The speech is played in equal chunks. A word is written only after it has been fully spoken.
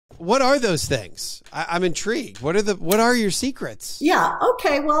what are those things? I'm intrigued. What are your secrets? Yeah.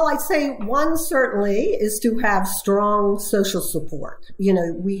 Okay. Well, I'd say one certainly is to have strong social support.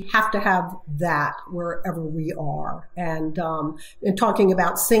 We have to have that wherever we are. And in talking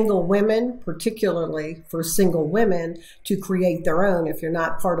about single women, particularly for single women to create their own, if you're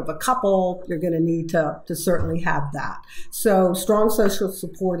not part of a couple, you're going to need to certainly have that. So strong social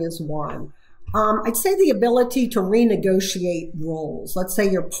support is one. I'd say the ability to renegotiate roles. Let's say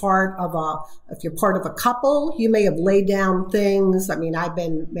if you're part of a couple, you may have laid down things. I mean, I've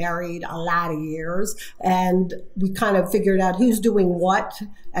been married a lot of years, and we kind of figured out who's doing what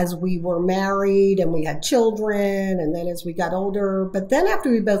as we were married and we had children, and then as we got older. But then after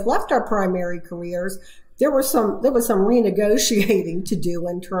we both left our primary careers, there was some renegotiating to do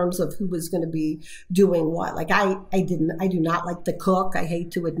in terms of who was going to be doing what. Like I do not like to cook. I hate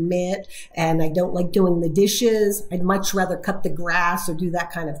to admit, and I don't like doing the dishes. I'd much rather cut the grass or do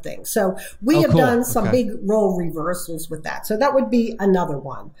that kind of thing. So we have done some big role reversals with that. So that would be another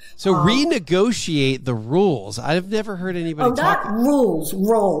one. So renegotiate the rules. I've never heard anybody talk. Not rules,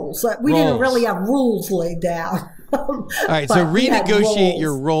 roles. We didn't really have rules laid down. All right, so renegotiate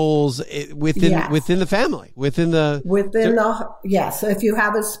your roles within the family, within the yes. If you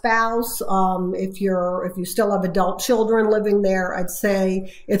have a spouse, if you still have adult children living there, I'd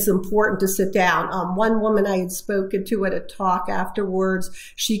say it's important to sit down. One woman I had spoken to at a talk afterwards,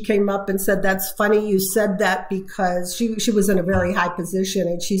 she came up and said, "That's funny you said that," because she was in a very high position,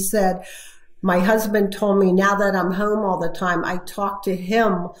 and she said, "My husband told me now that I'm home all the time, I talk to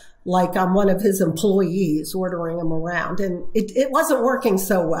him like I'm one of his employees, ordering him around." And it wasn't working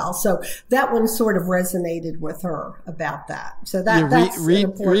so well. So that one sort of resonated with her about that. So that's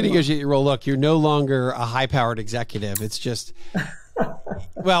renegotiate your role. Look, you're no longer a high-powered executive. It's just,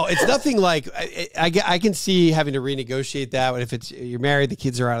 well, it's nothing like, I can see having to renegotiate that if you're married, the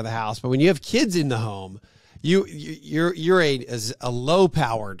kids are out of the house. But when you have kids in the home, you're a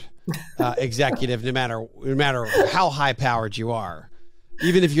low-powered executive, no matter how high-powered you are.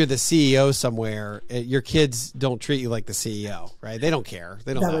 Even if you're the CEO somewhere, your kids don't treat you like the CEO, right? They don't care.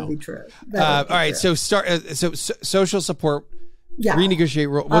 They don't know. That would be true. All right. So social support,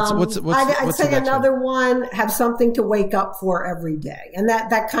 renegotiate. I'd say another one, have something to wake up for every day. And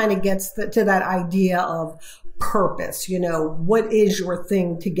that kind of gets to that idea of purpose. What is your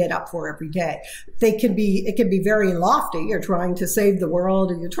thing to get up for every day? It can be very lofty. You're trying to save the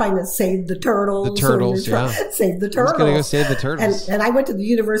world, or you're trying to save the turtles. Save the turtles. I'm going to go save the turtles. And I went to the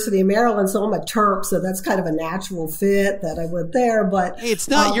University of Maryland, so I'm a Terp, so that's kind of a natural fit that I went there. But hey, it's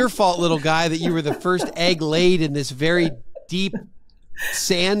not your fault, little guy, that you were the first egg laid in this very deep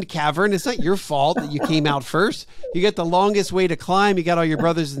sand cavern. It's not your fault that you came out first. You got the longest way to climb. You got all your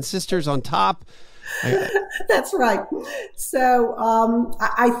brothers and sisters on top. That's right. So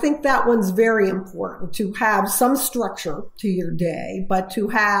I think that one's very important, to have some structure to your day, but to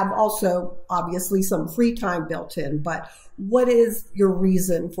have also obviously some free time built in. But what is your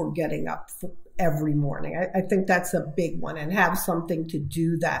reason for getting up every morning? I think that's a big one, and have something to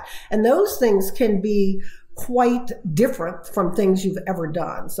do that. And those things can be quite different from things you've ever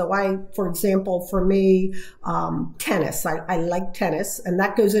done. So for example, for me, tennis, I like tennis, and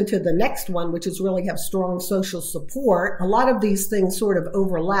that goes into the next one, which is really have strong social support. A lot of these things sort of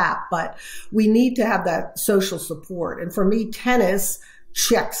overlap, but we need to have that social support. And for me, tennis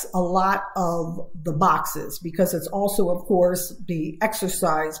checks a lot of the boxes, because it's also, of course, the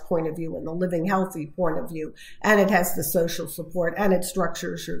exercise point of view and the living healthy point of view, and it has the social support, and it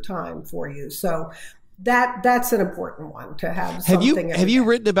structures your time for you. So that's an important one to have. Have you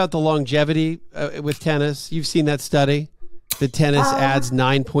written about the longevity with tennis? You've seen that study that tennis adds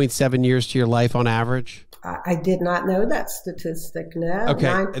 9.7 years to your life on average? I did not know that statistic. No. Okay.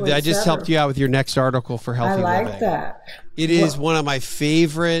 9.7. I just helped you out with your next article for Healthy Living. I like that. It is one of my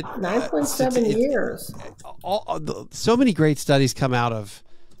favorite. 9.7 years. So many great studies come out of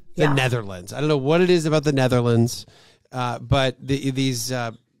the Netherlands. I don't know what it is about the Netherlands, but these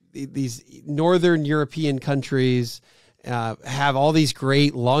Northern European countries have all these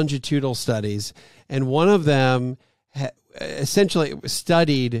great longitudinal studies. And one of them essentially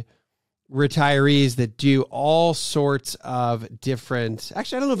studied retirees that do all sorts of different,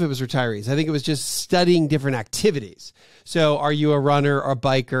 actually, I don't know if it was retirees. I think it was just studying different activities. So are you a runner or a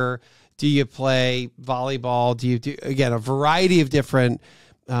biker? Do you play volleyball? Do you do, again, a variety of different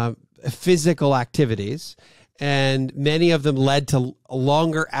physical activities? And many of them led to a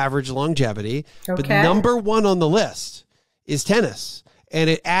longer average longevity. Okay. But number one on the list is tennis. And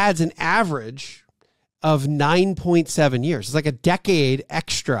it adds an average of 9.7 years. It's like a decade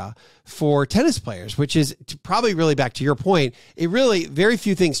extra for tennis players, which is probably really, back to your point, it really, very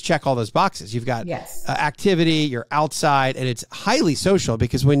few things check all those boxes. You've got activity, you're outside, and it's highly social,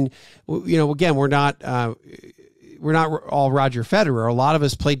 because when, again, we're not all Roger Federer. A lot of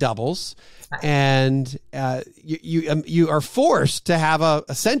us play doubles, and you are forced to have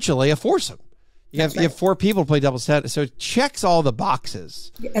essentially a foursome. You have four people play double set, so it checks all the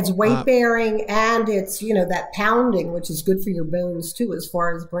boxes. It's weight bearing, and it's that pounding, which is good for your bones too, as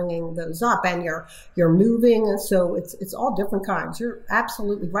far as bringing those up, and you're moving. So it's all different kinds. You're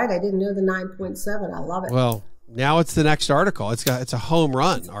absolutely right. I didn't know the 9.7. I love it. Well, now it's the next article. It's a home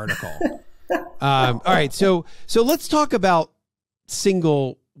run article. All right, so let's talk about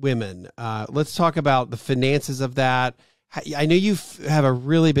single women. Let's talk about the finances of that. I know you have a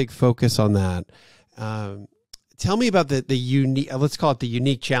really big focus on that. Tell me about the unique, let's call it the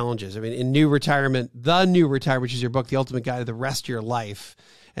unique challenges. I mean, in The New Retirement, which is your book, The Ultimate Guide to the Rest of Your Life.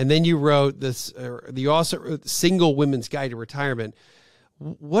 And then you wrote this, you also wrote Single Women's Guide to Retirement.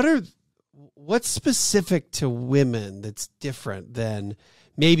 What's specific to women that's different than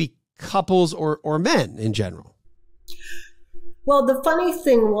maybe couples or men in general? Well, the funny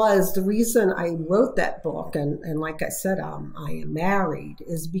thing was, the reason I wrote that book, and like I said, I am married,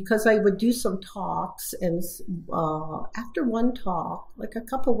 is because I would do some talks, and after one talk, like a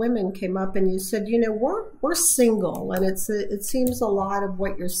couple women came up and you said, we're single, and it seems a lot of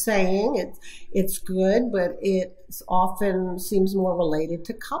what you're saying, it's good, but it often seems more related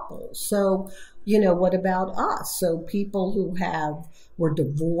to couples. So, what about us? So people who were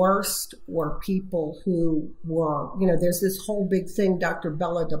divorced, or people who were, there's this whole big thing. Dr.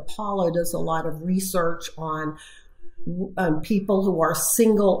 Bella DePaula does a lot of research on people who are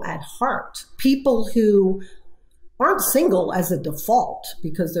single at heart, people who aren't single as a default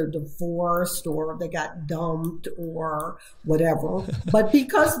because they're divorced or they got dumped or whatever, but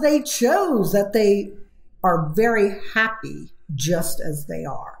because they chose that they are very happy just as they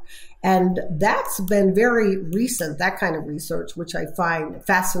are. And that's been very recent, that kind of research, which I find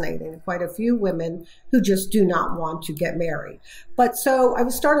fascinating. Quite a few women who just do not want to get married. But so I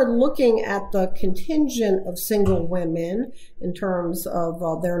started looking at the contingent of single women in terms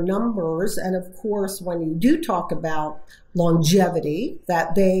of their numbers. And of course, when you do talk about longevity,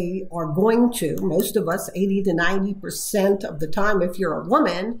 that they are going to, most of us, 80 to 90% of the time, if you're a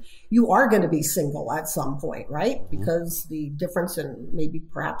woman, you are going to be single at some point, right? Because the difference in maybe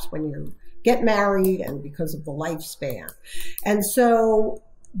perhaps when you get married and because of the lifespan. And so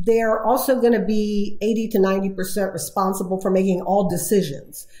they're also going to be 80 to 90% responsible for making all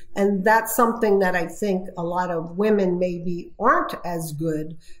decisions. And that's something that I think a lot of women maybe aren't as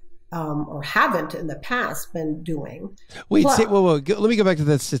good or haven't in the past been doing. Wait, whoa. Let me go back to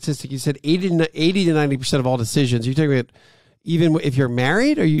that statistic. You said 80 to 90% of all decisions. You're talking about even if you're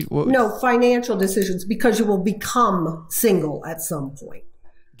married, or you? No, financial decisions, because you will become single at some point.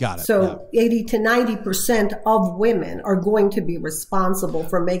 Got it. So 80 to 90% of women are going to be responsible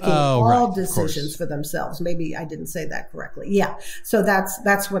for making all decisions for themselves. Maybe I didn't say that correctly. Yeah. So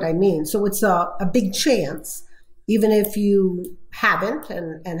that's what I mean. So it's a big chance, even if you haven't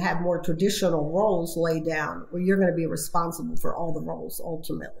and have more traditional roles laid down, where you're going to be responsible for all the roles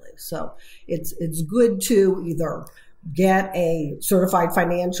ultimately. So it's good to either get a certified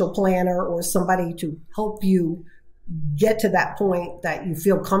financial planner or somebody to help you get to that point that you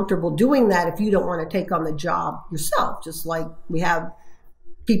feel comfortable doing that if you don't want to take on the job yourself, just like we have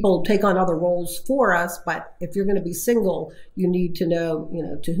people take on other roles for us. But if you're going to be single, you need to know,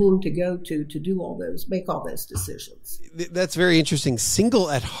 to whom to go to do all those, make all those decisions. That's very interesting. Single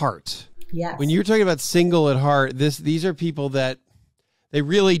at heart. Yes. When you're talking about single at heart, these are people that they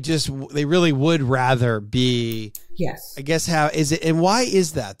really would rather be. Yes. I guess, how is it, and why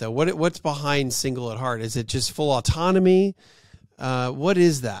is that though? What's behind single at heart? Is it just full autonomy? What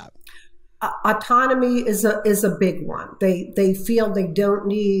is that? Autonomy is a big one. They feel they don't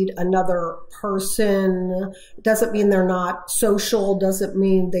need another person. Doesn't mean they're not social. Doesn't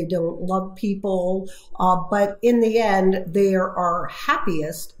mean they don't love people. But in the end, they are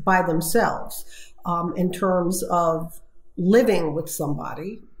happiest by themselves in terms of living with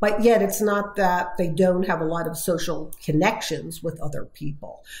somebody. But yet it's not that they don't have a lot of social connections with other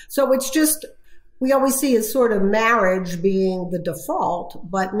people. So it's just, we always see as sort of marriage being the default,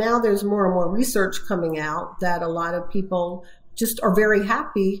 but now there's more and more research coming out that a lot of people just are very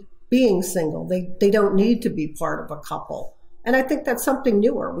happy being single. They don't need to be part of a couple. And I think that's something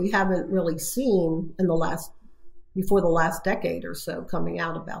newer we haven't really seen before the last decade or so coming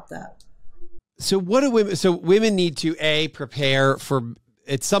out about that. So what do women need to prepare for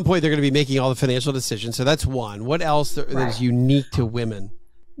at some point they're going to be making all the financial decisions. So that's one. What else that is unique to women?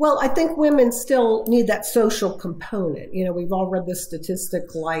 Well, I think women still need that social component. You know, we've all read this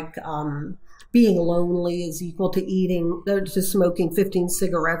statistic like being lonely is equal to smoking 15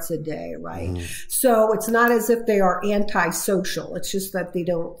 cigarettes a day, right? So it's not as if they are antisocial. It's just that they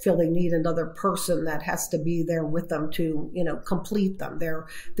don't feel they need another person that has to be there with them to, you know, complete them.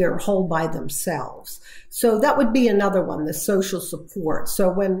 They're whole by themselves. So that would be another one, the social support. So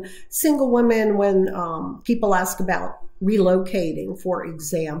when single women, when people ask about relocating, for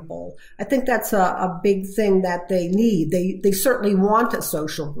example, I think that's a big thing that they need. They certainly want a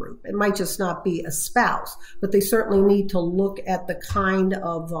social group. It might just not be a spouse, but they certainly need to look at the kind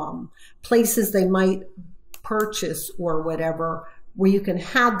of places they might purchase or whatever, where you can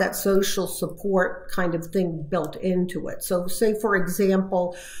have that social support kind of thing built into it. So say, for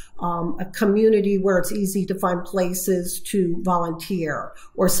example, a community where it's easy to find places to volunteer,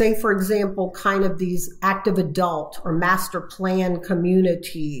 or say, for example, kind of these active adult or master plan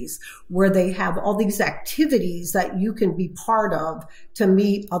communities where they have all these activities that you can be part of to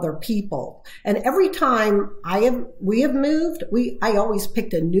meet other people. And every time we have moved, I always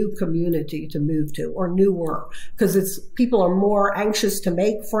picked a new community to move to, or newer, because people are more anxious to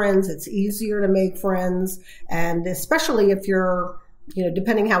make friends. It's easier to make friends. And especially if you're, you know,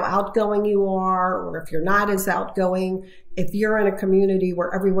 depending how outgoing you are, or if you're not as outgoing, if you're in a community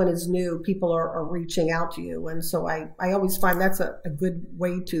where everyone is new, people are reaching out to you. And so I always find that's a good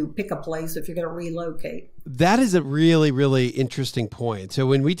way to pick a place if you're going to relocate. That is a really, really interesting point. So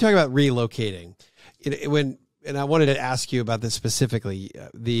when we talk about relocating, and I wanted to ask you about this specifically,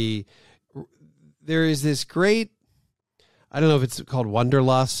 there is this great, I don't know if it's called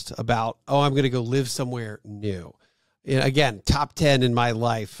wanderlust about, I'm going to go live somewhere new. Again, top 10 in my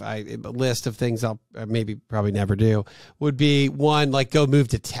life, a list of things I'll probably never do would be one, like go move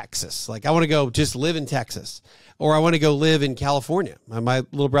to Texas. Like I want to go just live in Texas, or I want to go live in California. My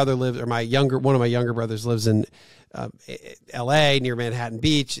little brother lives, or one of my younger brothers lives in LA near Manhattan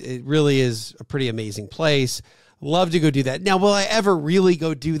Beach. It really is a pretty amazing place. Love to go do that. Now, will I ever really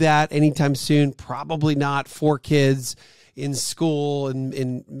go do that anytime soon? Probably not. 4 kids in school,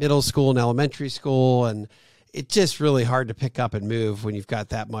 in middle school and elementary school, and it's just really hard to pick up and move when you've got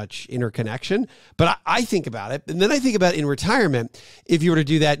that much interconnection. But I think about it. And then I think about in retirement, if you were to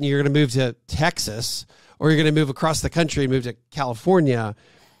do that and you're going to move to Texas, or you're going to move across the country and move to California,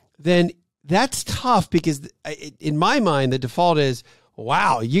 then that's tough, because in my mind, the default is,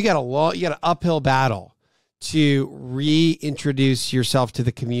 wow, you got an uphill battle to reintroduce yourself to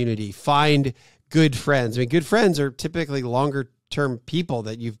the community, find good friends. I mean, good friends are typically longer term people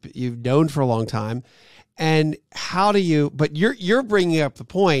that you've known for a long time. And how do you, but you're bringing up the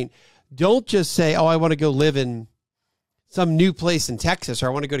point, don't just say, I want to go live in some new place in Texas, or I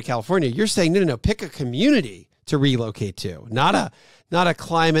want to go to California. You're saying, no, pick a community to relocate to, not a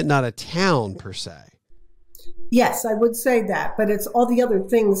climate, not a town per se. Yes, I would say that, but it's all the other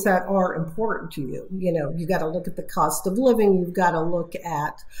things that are important to you. You know, you got to look at the cost of living. You've got to look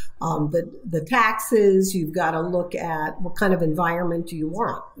at the taxes. You've got to look at what kind of environment do you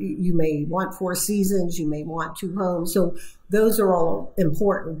want. You may want 4 seasons. You may want 2 homes. So those are all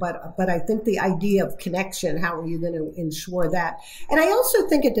important. But I think the idea of connection, how are you going to ensure that? And I also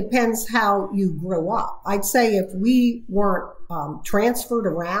think it depends how you grow up. I'd say if we weren't transferred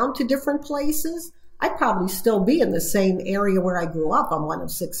around to different places, I'd probably still be in the same area where I grew up. I'm one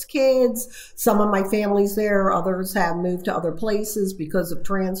of 6 kids. Some of my family's there. Others have moved to other places because of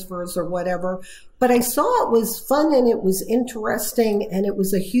transfers or whatever. But I saw it was fun and it was interesting, and it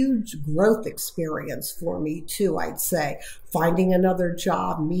was a huge growth experience for me too, I'd say. Finding another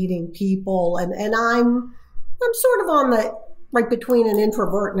job, meeting people, and I'm sort of on the right between an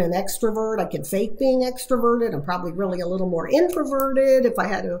introvert and an extrovert. I can fake being extroverted. I'm probably really a little more introverted if I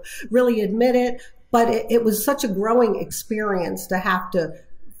had to really admit it. But it was such a growing experience to have to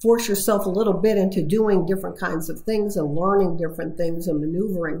force yourself a little bit into doing different kinds of things and learning different things and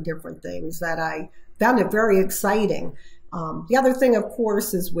maneuvering different things that I found it very exciting. The other thing, of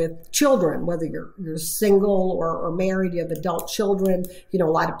course, is with children, whether you're single or married, you have adult children. You know,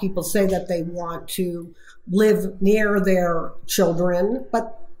 a lot of people say that they want to live near their children,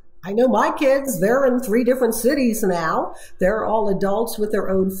 but I know my kids, they're in 3 different cities now. They're all adults with their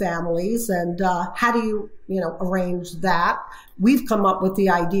own families. And how do you arrange that? We've come up with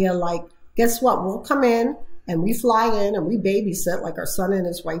the idea, like, guess what? We'll come in and we fly in and we babysit, like our son and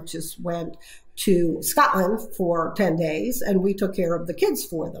his wife just went to Scotland for 10 days, and we took care of the kids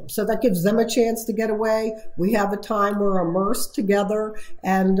for them. So that gives them a chance to get away. We have a time we're immersed together,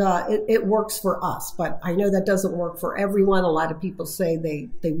 and it works for us. But I know that doesn't work for everyone. A lot of people say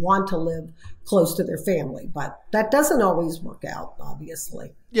they want to live close to their family, but that doesn't always work out,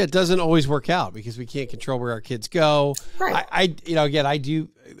 obviously. Yeah, it doesn't always work out because we can't control where our kids go. Right.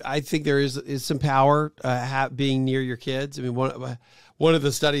 I think there is some power being near your kids. I mean, one of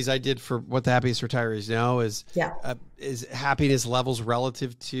the studies I did for What the Happiest Retirees Know is happiness levels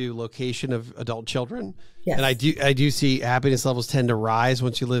relative to location of adult children. Yes. And I do see happiness levels tend to rise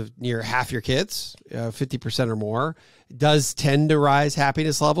once you live near half your kids, 50% or more. It does tend to rise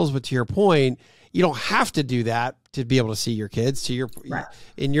happiness levels, but to your point, you don't have to do that to be able to see your kids.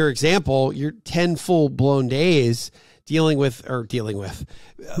 In your example, your 10 full blown days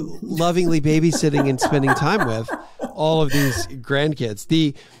lovingly babysitting and spending time with all of these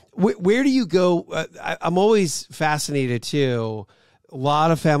grandkids. Where do you go? I'm always fascinated too. A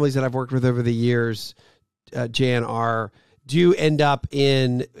lot of families that I've worked with over the years, Jan, do end up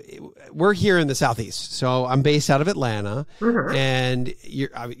we're here in the Southeast. So I'm based out of Atlanta, and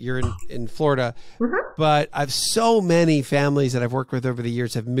you're in Florida, but I've so many families that I've worked with over the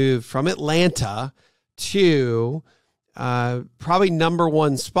years have moved from Atlanta to probably number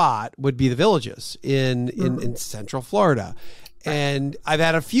one spot would be the Villages in Central Florida. And I've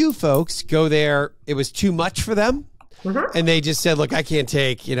had a few folks go there. It was too much for them. And they just said, look, I can't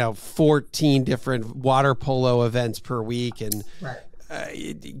take, 14 different water polo events per week and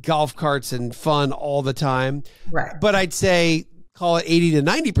golf carts and fun all the time. Right. But I'd say call it 80 to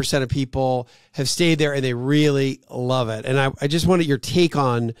 90% of people have stayed there and they really love it. And I just wanted your take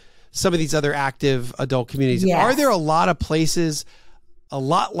on some of these other active adult communities. Yes. Are there a lot of places a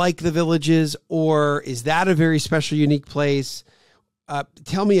lot like the Villages, or is that a very special, unique place?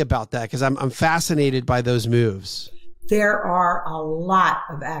 Tell me about that, because I'm fascinated by those moves. There are a lot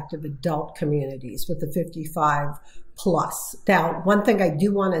of active adult communities with the 55 plus. Now, one thing I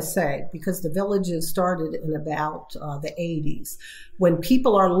do want to say, because the Villages started in about the 80s, when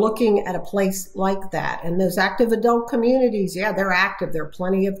people are looking at a place like that, and those active adult communities, they're active. There are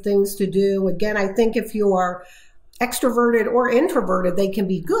plenty of things to do. Again, I think if you are extroverted or introverted, they can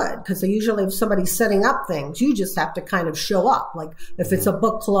be good because they usually have somebody setting up things. You just have to kind of show up. Like if it's a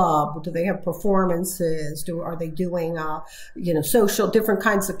book club, do they have performances? Are they doing, social, different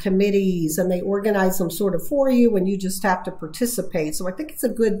kinds of committees, and they organize them sort of for you, and you just have to participate. So I think it's a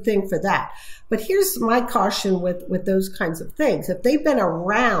good thing for that. But here's my caution with those kinds of things. If they've been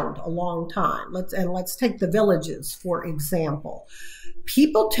around a long time, let's take the Villages, for example,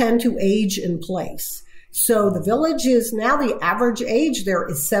 people tend to age in place. So the Villages, now the average age there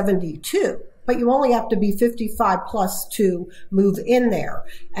is 72, but you only have to be 55 plus to move in there.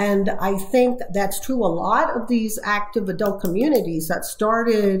 And I think that's true. A lot of these active adult communities that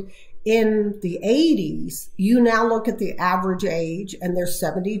started in the 80s, you now look at the average age and they're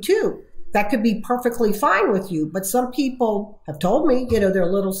 72. That could be perfectly fine with you. But some people have told me, they're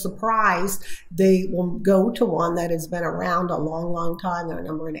a little surprised. They will go to one that has been around a long, long time. There are a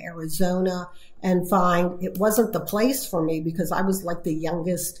number in Arizona, and find it wasn't the place for me because I was like the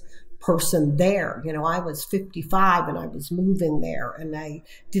youngest person there. I was 55 and I was moving there, and I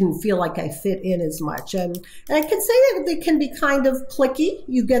didn't feel like I fit in as much. And I can say that they can be kind of cliquey.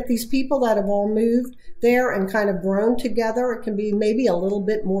 You get these people that have all moved there and kind of grown together. It can be maybe a little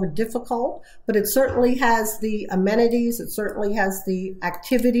bit more difficult, but it certainly has the amenities. It certainly has the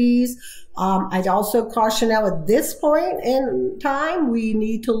activities. I'd also caution now at this point in time, we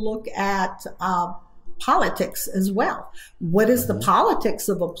need to look at politics as well. What is the politics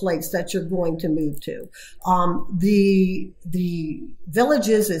of a place that you're going to move to? The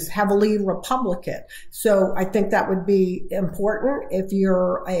Villages is heavily Republican. So I think that would be important. If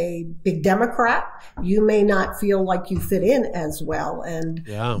you're a big Democrat, you may not feel like you fit in as well. And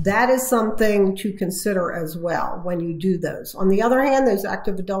that is something to consider as well when you do those. On the other hand, those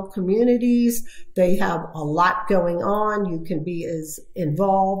active adult communities, they have a lot going on. You can be as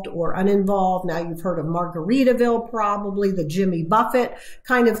involved or uninvolved. Now you've heard of Margaritaville, probably the Jimmy Buffett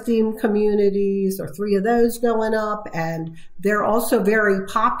kind of themed communities. There are 3 of those going up, and they're also very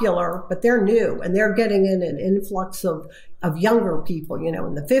popular, but they're new and they're getting in an influx of younger people,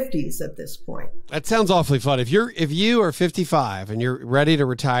 in the 50s at this point. That sounds awfully fun. If you are 55 and you're ready to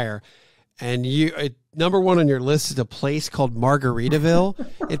retire, and number one on your list is a place called Margaritaville,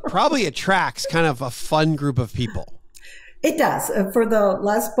 it probably attracts kind of a fun group of people. It does. For the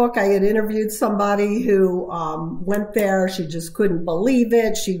last book, I had interviewed somebody who went there. She just couldn't believe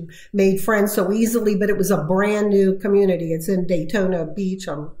it. She made friends so easily, but it was a brand new community. It's in Daytona Beach.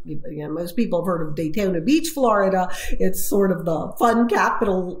 Most people have heard of Daytona Beach, Florida. It's sort of the fun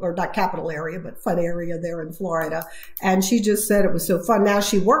capital, or not capital area, but fun area there in Florida. And she just said it was so fun. Now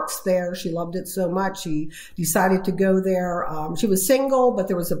she works there. She loved it so much. She decided to go there. She was single, but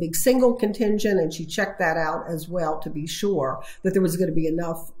there was a big single contingent, and she checked that out as well to be sure that there was going to be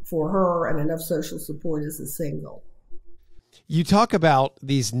enough for her and enough social support as a single. You talk about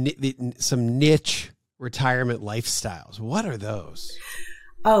some niche retirement lifestyles. What are those?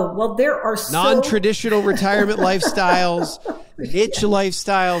 Oh, well, there are non-traditional retirement lifestyles, niche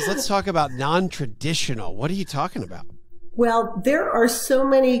lifestyles. Let's talk about non-traditional. What are you talking about? Well, there are so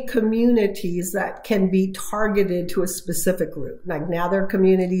many communities that can be targeted to a specific group. Like now there are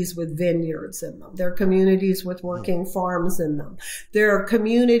communities with vineyards in them. There are communities with working farms in them. There are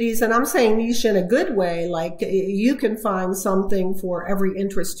communities, and I'm saying niche in a good way, like you can find something for every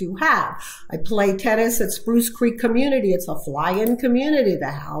interest you have. I play tennis at Spruce Creek Community. It's a fly-in community.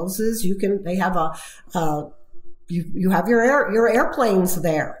 The houses, they have you have your airplanes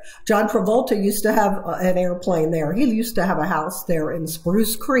there. John Travolta used to have an airplane there. He used to have a house there in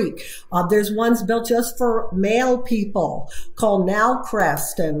Spruce Creek. There's ones built just for male people called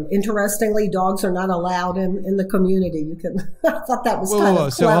Nowcrest. And interestingly, dogs are not allowed in the community. I thought that was kind of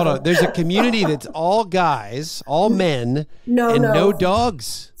clever. So hold on. There's a community that's all guys, all men, no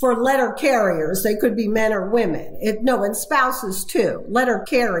dogs. For letter carriers, they could be men or women. And spouses too. Letter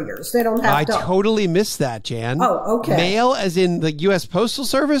carriers. They don't have to. I totally missed that, Jan. Oh, okay. Mail as in the U.S. Postal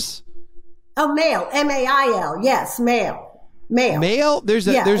Service? Oh, mail. M-A-I-L. Yes, mail. Mail? There's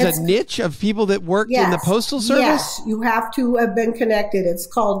a niche of people that work in the Postal Service? Yes, you have to have been connected. It's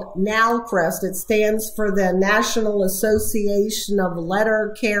called NALCREST. It stands for the National Association of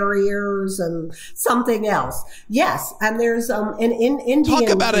Letter Carriers and something else. Yes, and there's an Indian. Talk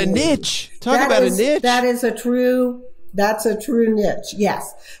about a niche. A niche. That's a true niche.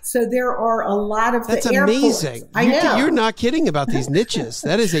 Yes. So there are a lot of That's the airports. Amazing. I know. You're not kidding about these niches.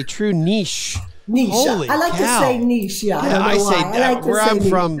 That is a true niche. Holy I like cow. To say niche. Yeah, I say that. Where I'm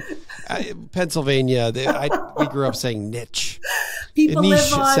from, Pennsylvania, we grew up saying niche. People niche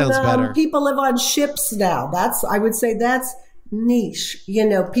sounds better. People live on ships now. I would say that's niche.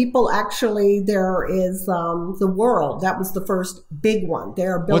 People actually, there is the World. That was the first big one.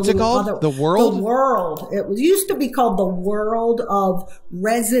 They're building. What's it called? The World? The World. It used to be called the World of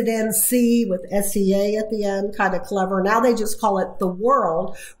Residency with SEA at the end. Kind of clever. Now they just call it the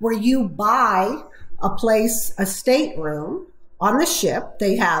World, where you buy a stateroom on the ship.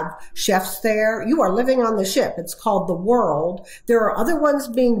 They have chefs there. You are living on the ship. It's called the World. There are other ones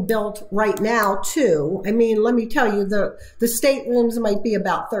being built right now too. I mean, let me tell you, the staterooms might be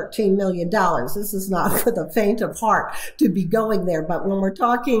about $13 million. This is not for the faint of heart to be going there. But when we're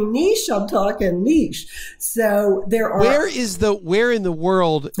talking niche, I'm talking niche. So there are. Where in the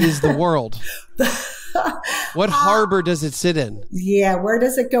world is the world? What harbor does it sit in? Yeah, where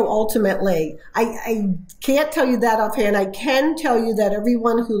does it go ultimately? I can't tell you that offhand. I can tell you that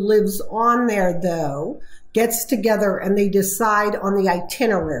everyone who lives on there, though, gets together and they decide on the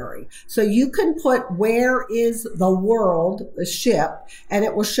itinerary. So you can put where is the World, the ship, and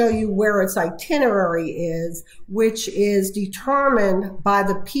it will show you where its itinerary is, which is determined by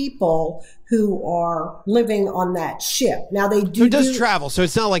the people who are living on that ship. Now they do. So it does travel. So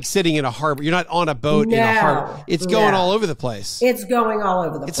it's not like sitting in a harbor. You're not on a boat in a harbor. It's going all over the place. It's going all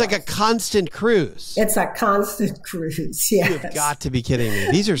over the place. It's like a constant cruise. It's a constant cruise. Yes. You've got to be kidding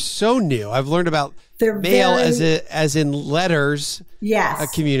me. These are so new. I've learned about mail as in letters.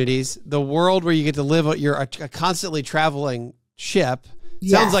 Yes. Communities. The World where you get to live. You're a constantly traveling ship.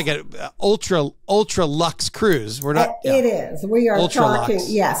 Yes. Sounds like an ultra luxe cruise. We're not. It is. We are ultra talking.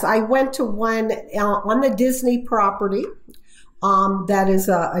 Luxe. Yes, I went to one on the Disney property. That is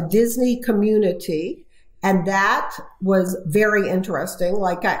a Disney community, and that was very interesting.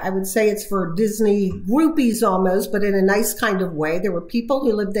 Like I would say, it's for Disney groupies almost, but in a nice kind of way. There were people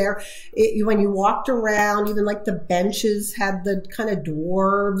who lived there. When you walked around, even like the benches had the kind of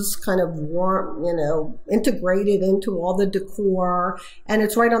dwarves kind of warm, integrated into all the decor. And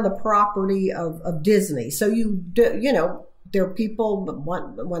it's right on the property of Disney. So there are people,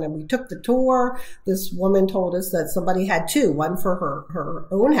 when we took the tour, this woman told us that somebody had two, one for her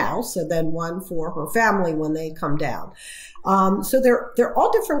own house and then one for her family when they come down. So they're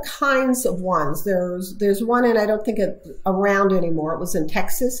all different kinds of ones. There's one, and I don't think it's around anymore. It was in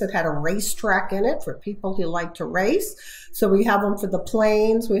Texas. It had a racetrack in it for people who like to race. So we have them for the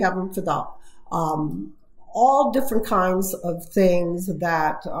planes. We have them for the all different kinds of things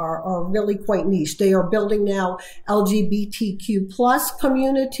that are really quite niche. They are building now LGBTQ plus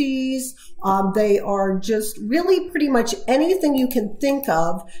communities. They are just really pretty much anything you can think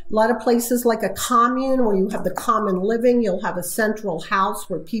of. A lot of places like a commune where you have the common living, you'll have a central house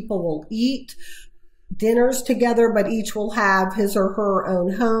where people will eat dinners together, but each will have his or her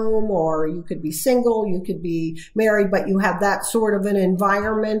own home, or you could be single, you could be married, but you have that sort of an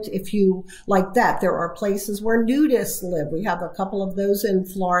environment if you like that. There are places where nudists live. We have a couple of those in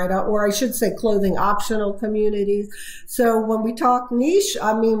Florida, or I should say clothing optional communities. So when we talk niche,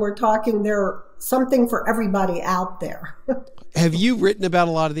 I mean, we're talking there's something for everybody out there. Have you written about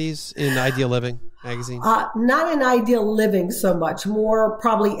a lot of these in Ideal Living magazine? Not in Ideal Living so much, more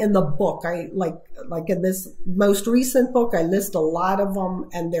probably in the book. I like in this most recent book, I list a lot of them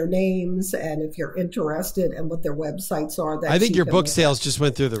and their names. And if you're interested in what their websites are, I think your book sales just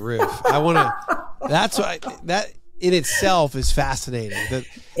went through the roof. I want to, that in itself is fascinating.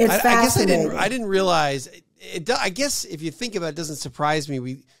 It's fascinating. I guess I didn't realize it. I guess if you think about it, it doesn't surprise me.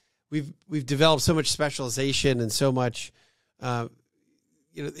 We've developed so much specialization and so much,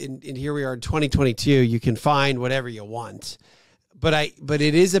 in here we are in 2022, you can find whatever you want, but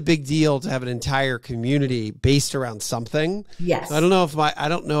it is a big deal to have an entire community based around something. Yes. So I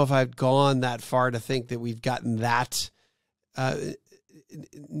don't know if I've gone that far to think that we've gotten that,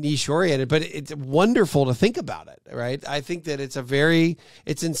 niche oriented, but it's wonderful to think about it. Right. I think that it's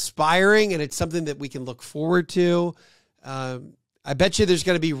inspiring and it's something that we can look forward to. I bet you there's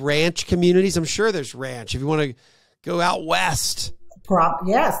going to be ranch communities. I'm sure there's ranch. If you want to go out west.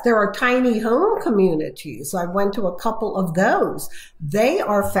 Yes, there are tiny home communities. I went to a couple of those. They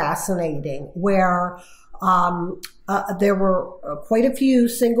are fascinating, where there were quite a few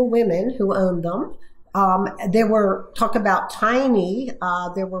single women who owned them. There were, talk about tiny,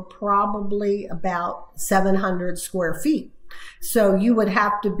 there were probably about 700 square feet. So you would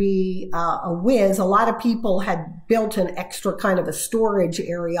have to be a whiz. A lot of people had built an extra kind of a storage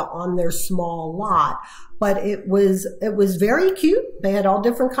area on their small lot, but it was very cute. They had all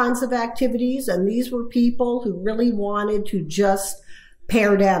different kinds of activities, and these were people who really wanted to just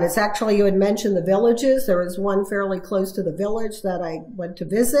pare down. It's actually, you had mentioned the villages. There was one fairly close to the village that I went to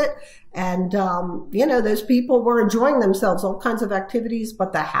visit, and those people were enjoying themselves, all kinds of activities,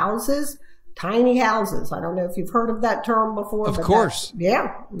 but the houses, tiny houses. I don't know if you've heard of that term before. Of course.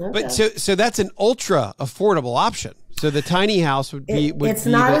 Yeah. Okay. But so that's an ultra affordable option. So the tiny house would be it's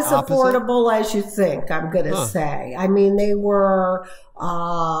not as opposite? affordable as you think, I'm going to say. I mean, they were,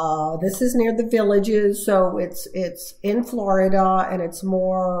 this is near the villages, so it's in Florida and it's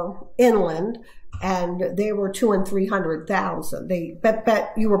more inland. And they were 200,000 and 300,000. They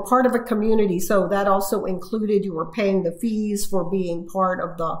bet you were part of a community, so that also included you were paying the fees for being part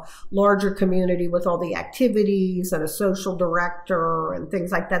of the larger community with all the activities and a social director and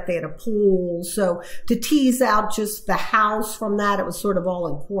things like that. They had a pool, so to tease out just the house from that, it was sort of all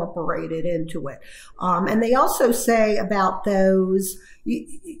incorporated into it. And they also say about those,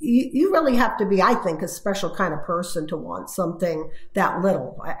 you really have to be, I think, a special kind of person to want something that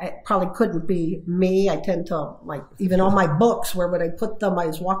little. I probably couldn't be me. I tend to, like, even on my books, where would I put them? I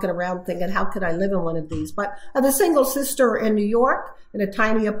was walking around thinking, how could I live in one of these? But I have a single sister in New York in a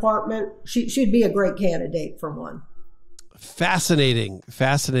tiny apartment. She'd be a great candidate for one. Fascinating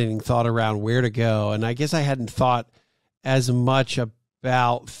thought around where to go. And I guess I hadn't thought as much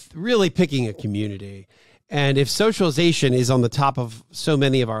about really picking a community. And if socialization is on the top of so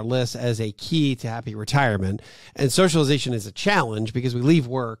many of our lists as a key to happy retirement, and socialization is a challenge because we leave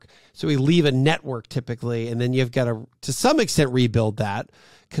work, so we leave a network typically, and then you've got to some extent, rebuild that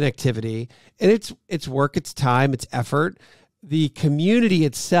connectivity. And it's work, it's time, it's effort. The community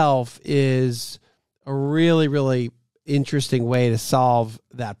itself is a really, really interesting way to solve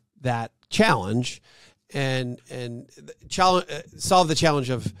that challenge and solve the challenge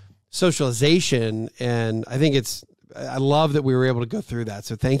of socialization. And I think I love that we were able to go through that.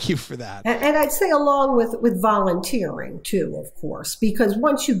 So thank you for that. And I'd say along with volunteering too, of course, because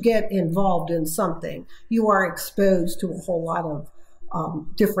once you get involved in something, you are exposed to a whole lot of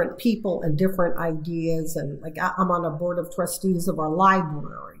different people and different ideas. And like I'm on a board of trustees of our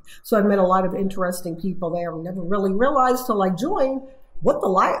library. So I've met a lot of interesting people there. I never really realized till I joined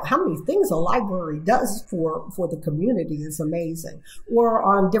how many things a library does for the community is amazing. Or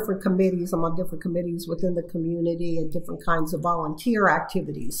on different committees, I'm on different committees within the community and different kinds of volunteer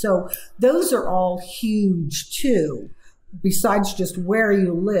activities. So those are all huge too. Besides just where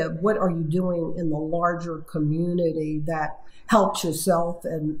you live, what are you doing in the larger community that helps yourself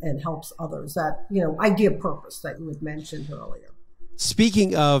and helps others? That, idea of purpose that you had mentioned earlier.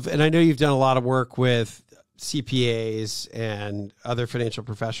 Speaking of, and I know you've done a lot of work with CPAs and other financial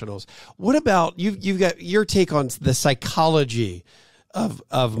professionals. What about you've got your take on the psychology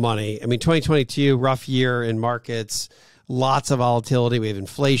of money? I mean, 2022, rough year in markets, lots of volatility. We have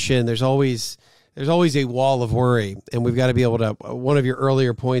inflation. There's always a wall of worry, and we've got to be able to, one of your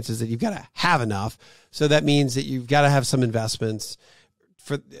earlier points is that you've got to have enough. So that means that you've got to have some investments.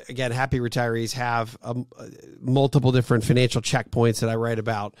 For, again, happy retirees have multiple different financial checkpoints that I write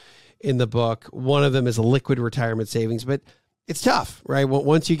about in the book. One of them is a liquid retirement savings, but it's tough, right?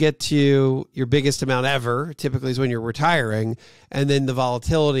 Once you get to your biggest amount ever, typically is when you're retiring, and then the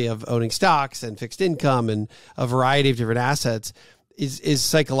volatility of owning stocks and fixed income and a variety of different assets is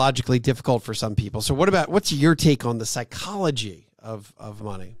psychologically difficult for some people. So what's your take on the psychology of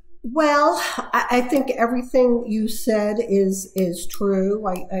money? Well, I think everything you said is true.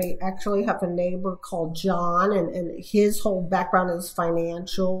 I actually have a neighbor called John, and his whole background is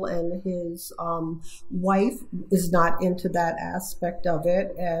financial, and his wife is not into that aspect of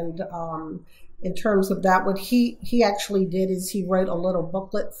it. And in terms of that, what he actually did is he wrote a little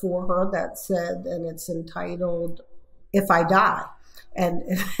booklet for her that said, and it's entitled "If I Die," and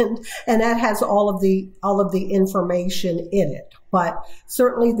that has all of the information in it. But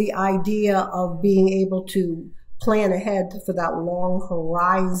certainly the idea of being able to plan ahead for that long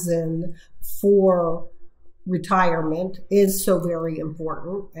horizon for retirement is so very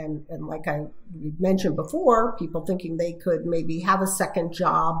important. And like I mentioned before, people thinking they could maybe have a second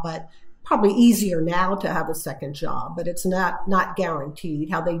job, but probably easier now to have a second job, but it's not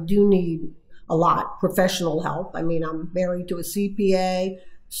guaranteed. How they do need a lot professional help. I mean, I'm married to a CPA.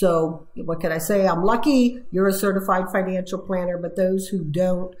 So what can I say? I'm lucky you're a certified financial planner, but those who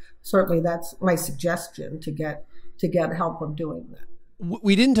don't, certainly that's my suggestion to get help of doing that.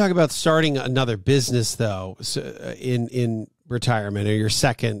 We didn't talk about starting another business though, in retirement or your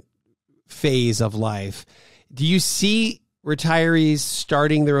second phase of life. Do you see retirees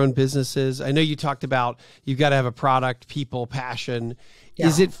starting their own businesses? I know you talked about you've got to have a product, people, passion. Yeah.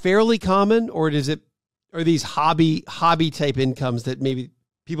 Is it fairly common, or are these hobby type incomes that maybe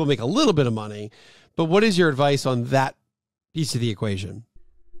people make a little bit of money, but what is your advice on that piece of the equation?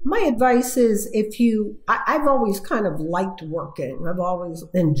 My advice is I've always kind of liked working. I've always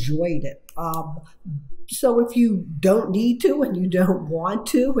enjoyed it. So if you don't need to and you don't want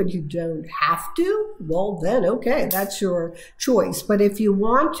to and you don't have to, well, then, okay, that's your choice. But if you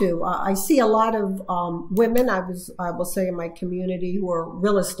want to, I see a lot of women, I will say in my community, who are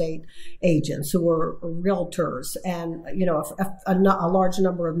real estate agents, who are realtors, and, a large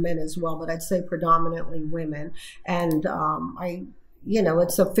number of men as well, but I'd say predominantly women. And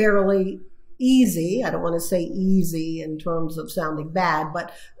it's a fairly easy, I don't want to say easy in terms of sounding bad,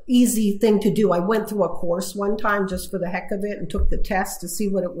 but easy thing to do. I went through a course one time just for the heck of it and took the test to see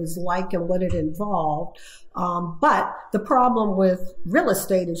what it was like and what it involved. But the problem with real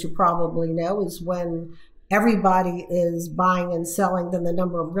estate, as you probably know, is when everybody is buying and selling, then the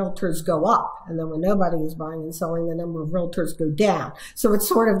number of realtors go up. And then when nobody is buying and selling, the number of realtors go down. So it's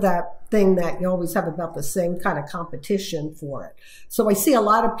sort of that thing that you always have about the same kind of competition for it. So I see a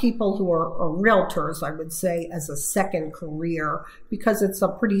lot of people who are realtors, I would say, as a second career, because it's a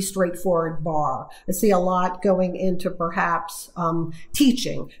pretty straightforward bar. I see a lot going into perhaps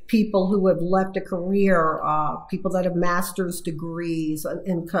teaching, people who have left a career, people that have master's degrees.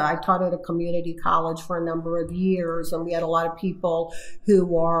 And I taught at a community college for a number of years, and we had a lot of people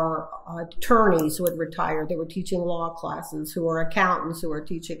who are attorneys who had retired. They were teaching law classes, who are accountants who are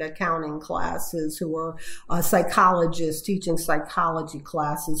teaching accounting classes, who are psychologists teaching psychology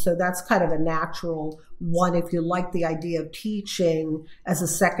classes. So that's kind of a natural one if you like the idea of teaching as a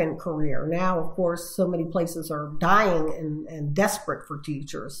second career. Now, of course, so many places are dying and desperate for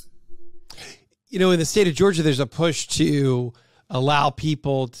teachers. In the state of Georgia, there's a push to allow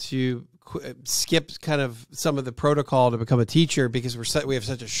people to skip kind of some of the protocol to become a teacher because we have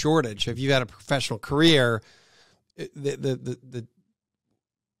such a shortage. If you've had a professional career, the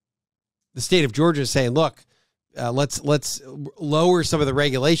state of Georgia is saying, look, let's lower some of the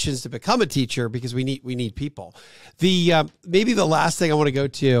regulations to become a teacher because we need people. Maybe the last thing I want to go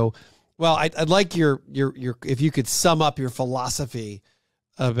to, well, I'd like your if you could sum up your philosophy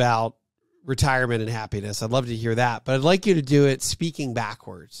about retirement and happiness. I'd love to hear that, but I'd like you to do it speaking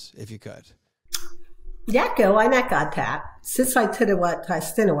backwards, if you could. Jacko, aina katāt. Sisai tiruat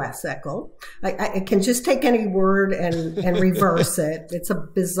stinuasekal. I can just take any word and reverse it. It's a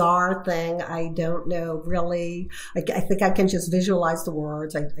bizarre thing. I don't know really. I think I can just visualize the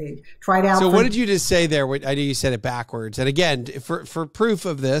words. I tried out. So what did you just say there? I know you said it backwards. And again, for proof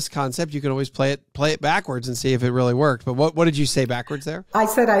of this concept, you can always play it backwards and see if it really worked. But what did you say backwards there? I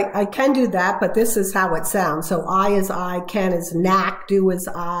said I can do that, but this is how it sounds. So I is I, can is knack, do is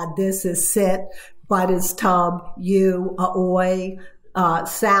this is sit. But is tub, you, oi,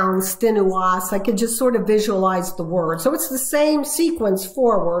 sound, stinuas. I could just sort of visualize the word. So it's the same sequence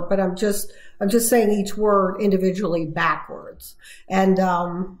forward, but I'm just saying each word individually backwards. And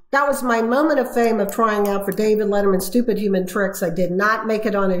that was my moment of fame of trying out for David Letterman's Stupid Human Tricks. I did not make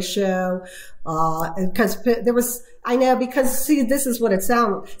it on his show because there was, I know, because see, this is what it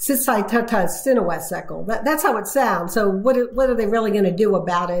sounds. That's how it sounds. So what are they really going to do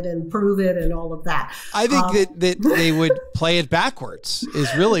about it and prove it and all of that? I think that they would play it backwards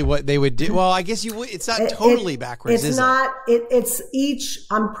is really what they would do. Well, I guess you would. It's not totally backwards. It's not. It's each.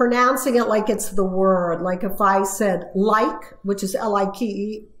 I'm pronouncing it like it's the word. Like if I said like, which is Like,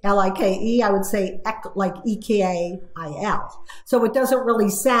 I would say like Ekail. So it doesn't really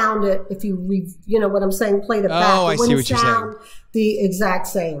sound it if you what I'm saying, played it back. Oh, I see what you're saying. The exact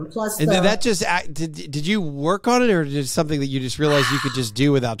same. Plus, and did that just did you work on it, or is it something that you just realized you could just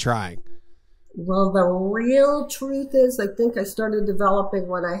do without trying? Well, the real truth is, I think I started developing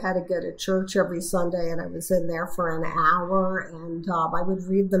when I had to go to church every Sunday, and I was in there for an hour, and I would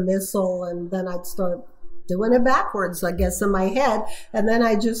read the missal, and then I'd start doing it backwards, I guess, in my head. And then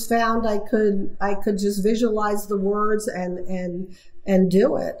I just found I could just visualize the words and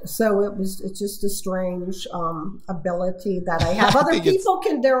do it. So it's just a strange ability that I have.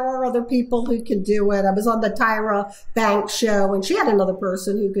 There are other people who can do it. I was on the Tyra Banks show, and she had another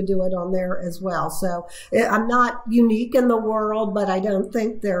person who could do it on there as well. So I'm not unique in the world, but I don't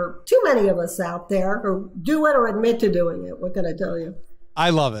think there are too many of us out there who do it or admit to doing it. What can I tell you? I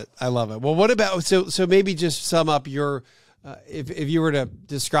love it. Well, what about, so maybe just sum up your, if you were to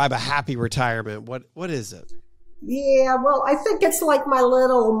describe a happy retirement, what is it? Yeah, well, I think it's like my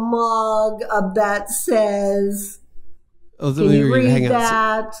little mug that says, can you read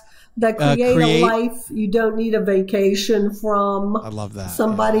that? That create a life you don't need a vacation from. I love that.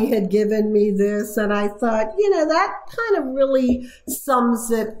 Somebody had given me this, and I thought, that kind of really sums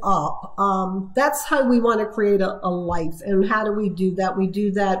it up. That's how we want to create a life. And how do we do that? We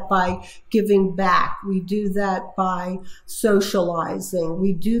do that by giving back. We do that by socializing.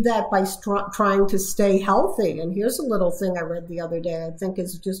 We do that by trying to stay healthy. And here's a little thing I read the other day I think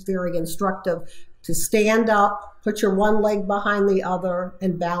is just very instructive. To stand up, put your one leg behind the other,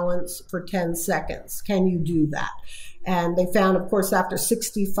 and balance for 10 seconds. Can you do that? And they found, of course, after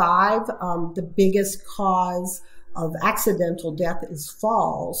 65, the biggest cause of accidental death is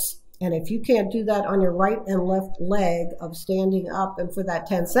falls. And if you can't do that on your right and left leg of standing up and for that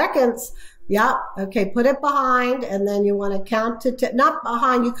 10 seconds, put it behind, and then you want to count to 10, not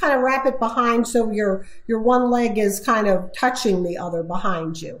behind, you kind of wrap it behind so your one leg is kind of touching the other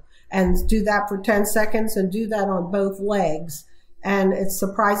behind you. And do that for 10 seconds and do that on both legs. And it's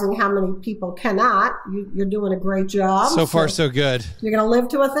surprising how many people cannot. You're doing a great job. So far, so good. You're going to live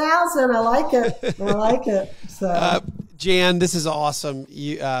to 1,000. I like it. I like it. So, Jan, this is awesome.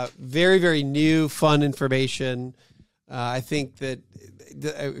 You, very, very new, fun information. I think that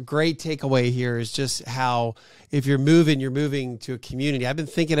a great takeaway here is just how if you're moving to a community. I've been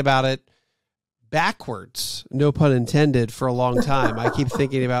thinking about it backwards, no pun intended, for a long time. I keep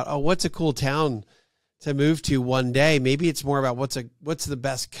thinking about, what's a cool town to move to one day? Maybe it's more about what's the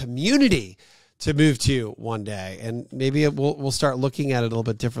best community to move to one day, and maybe we'll start looking at it a little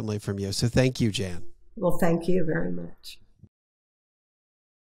bit differently from you. So thank you, Jan. Well, thank you very much.